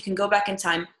now, if you can go back in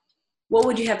time, what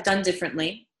would you have done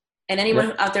differently? And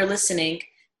anyone out there listening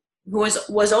who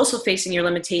was also facing your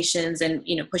limitations and,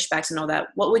 you know, pushbacks and all that,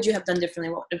 what would you have done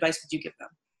differently? What advice would you give them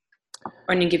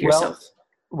or give yourself?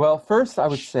 Well, first I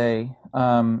would say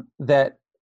that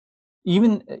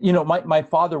even, you know, my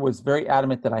father was very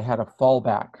adamant that I had a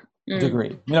fallback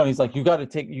degree. You know, he's like, you got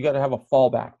to have a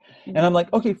fallback. And I'm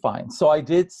like, okay, fine. So I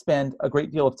did spend a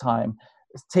great deal of time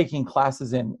taking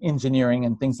classes in engineering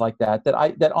and things like that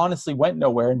honestly went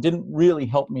nowhere and didn't really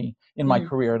help me in my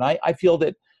career. And I feel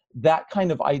that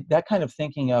kind of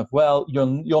thinking of, well,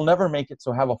 you'll never make it,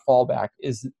 so have a fallback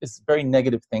is very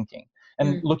negative thinking.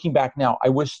 And looking back now, I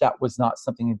wish that was not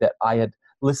something that I had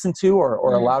listened to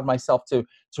or allowed myself to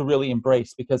really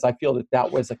embrace, because I feel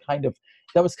that was kind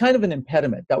of an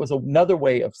impediment. That was another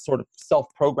way of sort of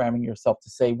self-programming yourself to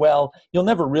say, well, you'll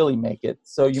never really make it,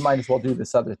 so you might as well do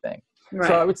this other thing. Right.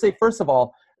 So I would say, first of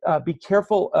all, be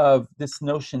careful of this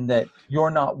notion that you're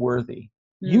not worthy.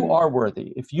 You are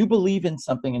worthy. If you believe in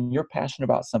something and you're passionate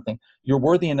about something, you're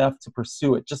worthy enough to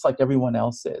pursue it, just like everyone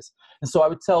else is. And so I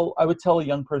would tell a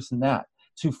young person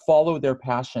to follow their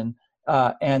passion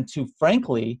and to,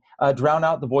 frankly, drown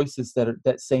out the voices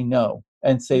that say no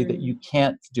and say that you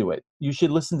can't do it. You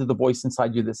should listen to the voice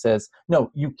inside you that says, no,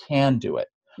 you can do it.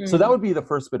 So that would be the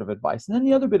first bit of advice. And then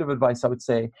the other bit of advice I would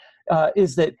say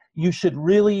is that you should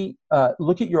really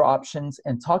look at your options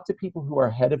and talk to people who are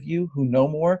ahead of you, who know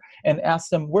more, and ask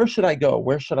them, where should I go?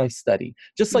 Where should I study?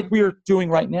 Just like we are doing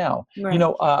right now. Right. You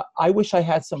know, I wish I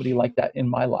had somebody like that in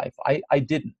my life. I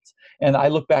didn't. And I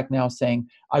look back now saying,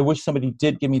 I wish somebody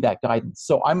did give me that guidance.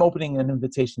 So I'm opening an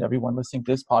invitation to everyone listening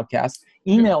to this podcast.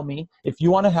 Email me if you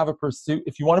want to pursue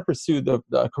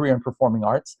the career in performing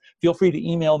arts. Feel free to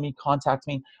email me, contact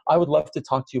me. I would love to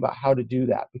talk to you about how to do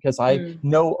that, because I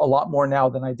know a lot more now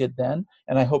than I did then.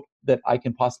 And I hope that I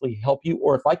can possibly help you.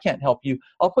 Or if I can't help you,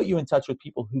 I'll put you in touch with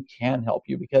people who can help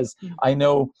you, because I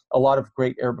know a lot of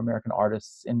great Arab American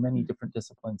artists in many different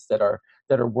disciplines that are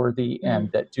worthy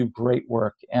and that do great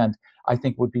work, and I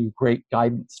think would be great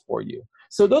guidance for you.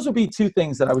 So those would be two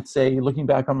things that I would say, looking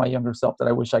back on my younger self, that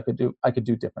I wish I could do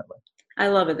differently. I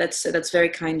love it. That's very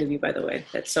kind of you, by the way.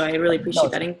 So I really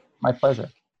appreciate that. My pleasure.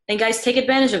 And guys, take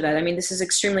advantage of that. I mean, this is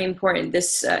extremely important.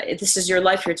 This is your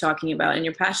life you're talking about and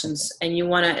your passions, and you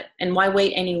want to. And why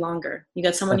wait any longer? You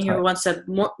got someone here who wants to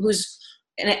who's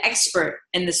an expert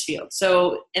in this field.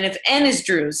 So, and if N is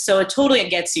Drew's, so it totally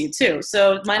gets you too.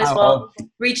 So might as well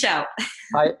reach out.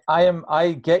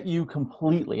 I get you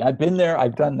completely. I've been there.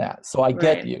 I've done that. So I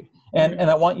get you.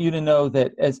 And I want you to know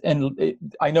that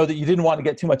I know that you didn't want to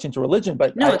get too much into religion,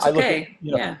 but no, it's okay.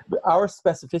 Look at, our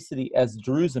specificity as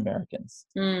Druze Americans,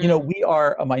 we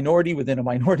are a minority within a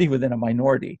minority within a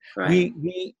minority. Right.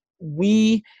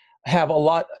 We have a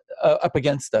lot up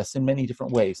against us in many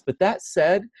different ways. But that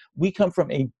said, we come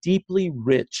from a deeply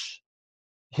rich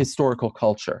historical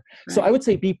culture. Right. So I would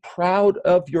say be proud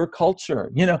of your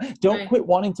culture. Don't Right. quit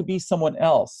wanting to be someone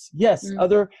else. Yes,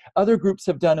 other groups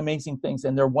have done amazing things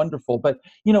and they're wonderful, but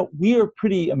we are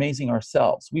pretty amazing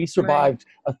ourselves. We survived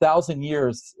 1,000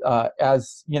 years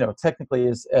as technically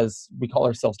as we call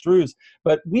ourselves Druze,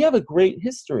 but we have a great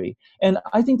history, and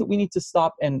I think that we need to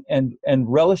stop and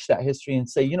relish that history and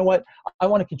say, you know what, I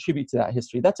want to contribute to that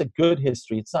history. That's a good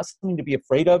history. It's not something to be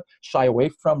afraid of, shy away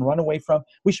from, run away from.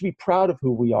 We should be proud of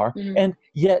who we are, and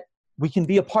yet we can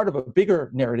be a part of a bigger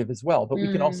narrative as well, but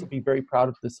we can also be very proud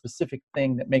of the specific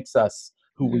thing that makes us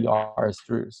who we are as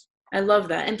Druze. I love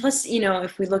that. And plus,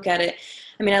 if we look at it,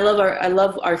 I mean, I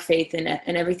love our faith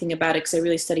and everything about it, because I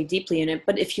really study deeply in it.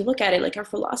 But if you look at it, like, our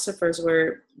philosophers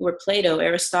were Plato,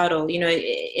 Aristotle,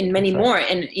 and many more,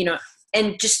 and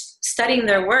and just studying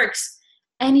their works,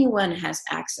 anyone has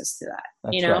access to that.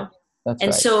 That's right. That's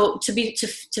and right. So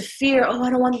to fear, I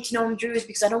don't want them to know I'm Druze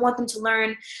because I don't want them to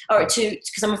learn, or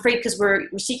because I'm afraid because we're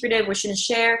secretive, we shouldn't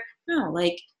share. No,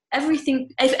 like,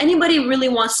 everything. If anybody really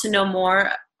wants to know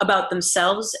more about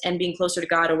themselves and being closer to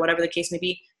God, or whatever the case may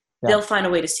be, they'll find a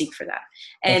way to seek for that.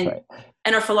 And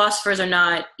and our philosophers are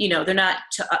not, they're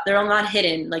not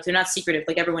hidden, like, they're not secretive,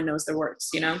 like, everyone knows their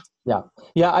works, Yeah.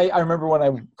 I remember when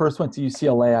I first went to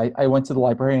UCLA, I went to the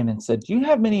librarian and said, do you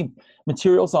have many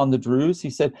materials on the Druze? He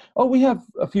said, oh, we have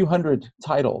a few hundred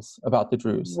titles about the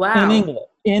Druze. Wow.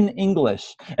 In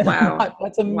English. And wow.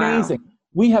 That's amazing. Wow.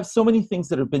 We have so many things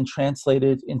that have been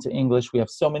translated into English. We have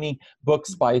so many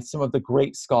books by some of the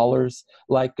great scholars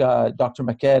like Dr.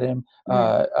 McAdam.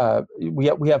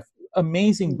 We have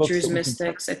amazing books. Druze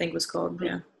Mystics, I think was called.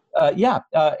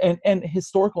 And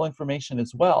historical information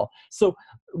as well. So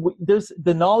there's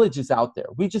the knowledge is out there.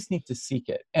 We just need to seek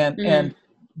it. And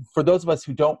for those of us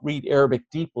who don't read Arabic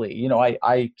deeply,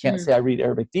 I can't say I read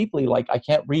Arabic deeply. Like, I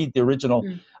can't read the original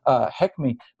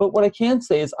Hekmi. But what I can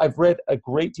say is I've read a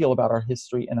great deal about our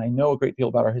history, and I know a great deal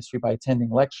about our history by attending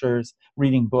lectures,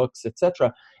 reading books,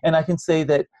 etc. And I can say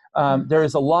that there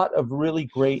is a lot of really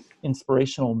great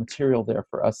inspirational material there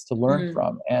for us to learn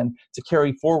from and to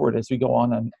carry forward as we go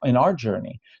on in our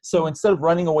journey. So instead of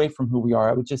running away from who we are,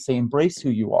 I would just say embrace who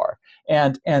you are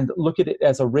and look at it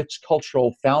as a rich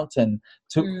cultural fountain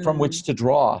from which to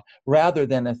draw, rather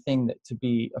than a thing that to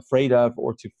be afraid of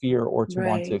or to fear or to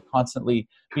want to constantly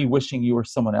be wishing you were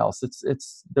someone else.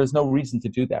 There's no reason to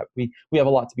do that. We have a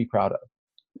lot to be proud of.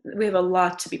 We have a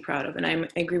lot to be proud of, and I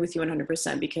agree with you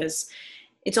 100%, because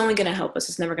it's only going to help us.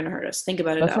 It's never going to hurt us. Think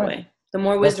about it that way. The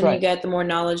more wisdom you get, the more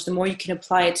knowledge, the more you can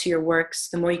apply it to your works,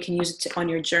 the more you can use it on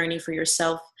your journey for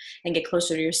yourself and get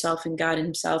closer to yourself and God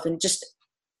himself. And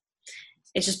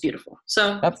it's just beautiful.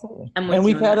 So absolutely. And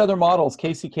we've had other models.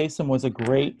 Casey Kasem was a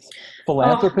great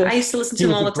philanthropist. I used to listen to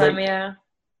him all the time. Yeah.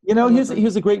 He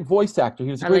was a great voice actor. He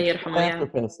was a great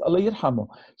philanthropist. Allah yarhamu.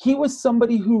 He was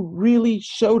somebody who really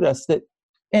showed us that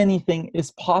anything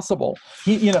is possible.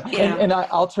 And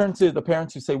I'll turn to the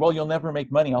parents who say, well, you'll never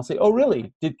make money. I'll say, oh,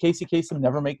 really? Did Casey Kasem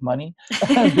never make money?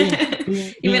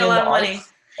 He made a lot of money.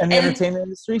 And the entertainment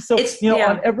industry. So,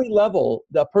 on every level,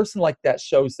 a person like that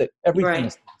shows that everything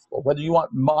is possible. Whether you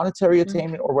want monetary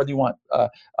attainment or whether you want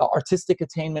artistic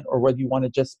attainment or whether you want to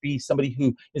just be somebody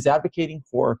who is advocating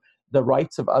for the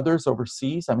rights of others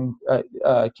overseas. I mean,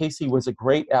 Casey was a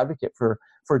great advocate for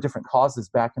different causes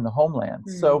back in the homeland.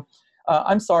 So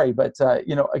I'm sorry, but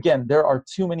again, there are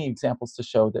too many examples to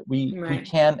show that we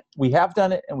have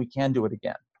done it and we can do it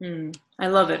again. I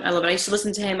love it. I used to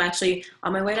listen to him actually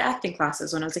on my way to acting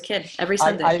classes when I was a kid, every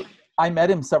Sunday. I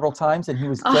met him several times, and he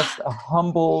was just a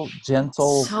humble,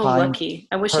 gentle, so kind lucky.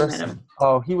 I wish person. I met him.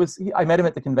 Oh, I met him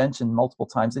at the convention multiple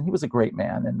times, and he was a great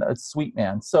man and a sweet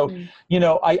man. So,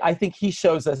 I think he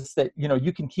shows us that,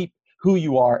 you can keep who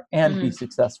you are and be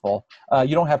successful.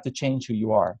 You don't have to change who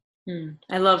you are.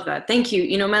 I love that. Thank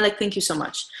you. Malik, thank you so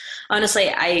much. Honestly,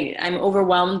 I'm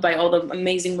overwhelmed by all the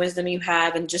amazing wisdom you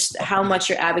have and just how much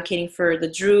you're advocating for the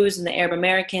Druze and the Arab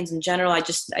Americans in general. I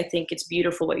think it's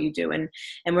beautiful what you do. And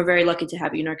we're very lucky to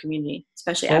have you in our community,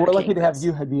 especially we're lucky to have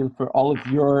you, Hadil, for all of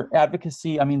your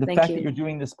advocacy. I mean, the fact that you're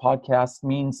doing this podcast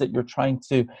means that you're trying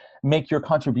to make your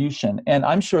contribution. And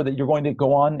I'm sure that you're going to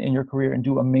go on in your career and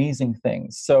do amazing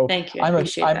things. So thank you. I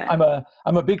appreciate that.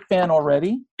 I'm a big fan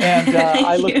already. And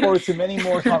I look forward to many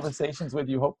more conversations with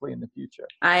you, hopefully in the future.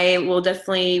 I will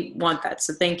definitely want that.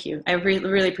 So thank you. I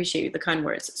really appreciate the kind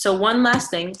words. So one last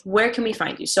thing, where can we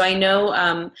find you? So I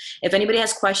know if anybody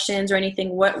has questions or anything,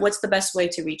 what's the best way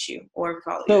to reach you or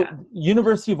follow you? So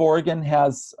University of Oregon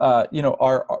has,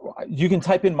 you can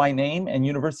type in my name and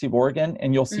University of Oregon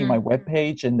and you'll see my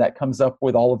webpage, and that comes up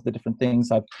with all of the different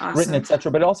things I've written, etc.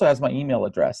 But it also has my email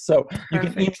address. So you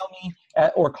can email me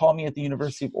or call me at the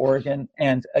University of Oregon.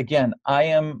 And again, I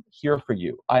am here for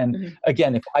you. And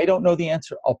again, if I don't know the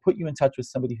answer, I'll put you in touch with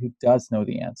somebody who does know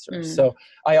the answer. So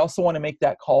I also want to make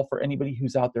that call for anybody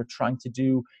who's out there trying to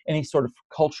do any sort of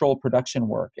cultural production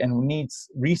work and needs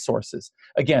resources.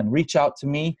 Again, reach out to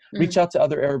me, reach out to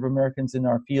other Arab Americans in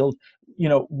our field. You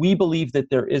know, we believe that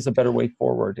there is a better way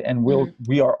forward, and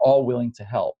we are all willing to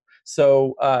help.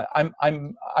 So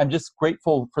I'm just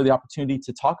grateful for the opportunity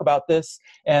to talk about this.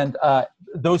 And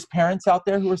those parents out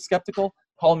there who are skeptical,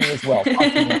 call me as well.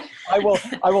 Talk to me. I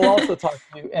will also talk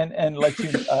to you and let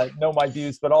you know my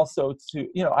views, but also to,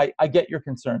 you know, I get your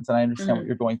concerns and I understand what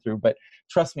you're going through, but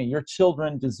trust me, your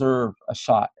children deserve a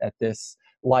shot at this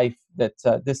life that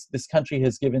this country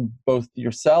has given both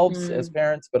yourselves as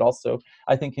parents, but also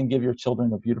I think can give your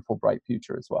children a beautiful, bright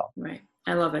future as well. Right.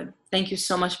 I love it. Thank you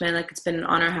so much, man. Like, it's been an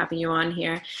honor having you on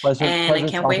here. Pleasure. And I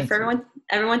can't wait for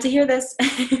everyone to hear this.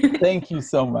 Thank you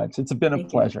so much. It's been a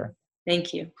pleasure.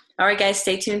 Thank you. All right, guys,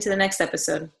 stay tuned to the next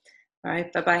episode. All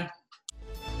right. Bye-bye.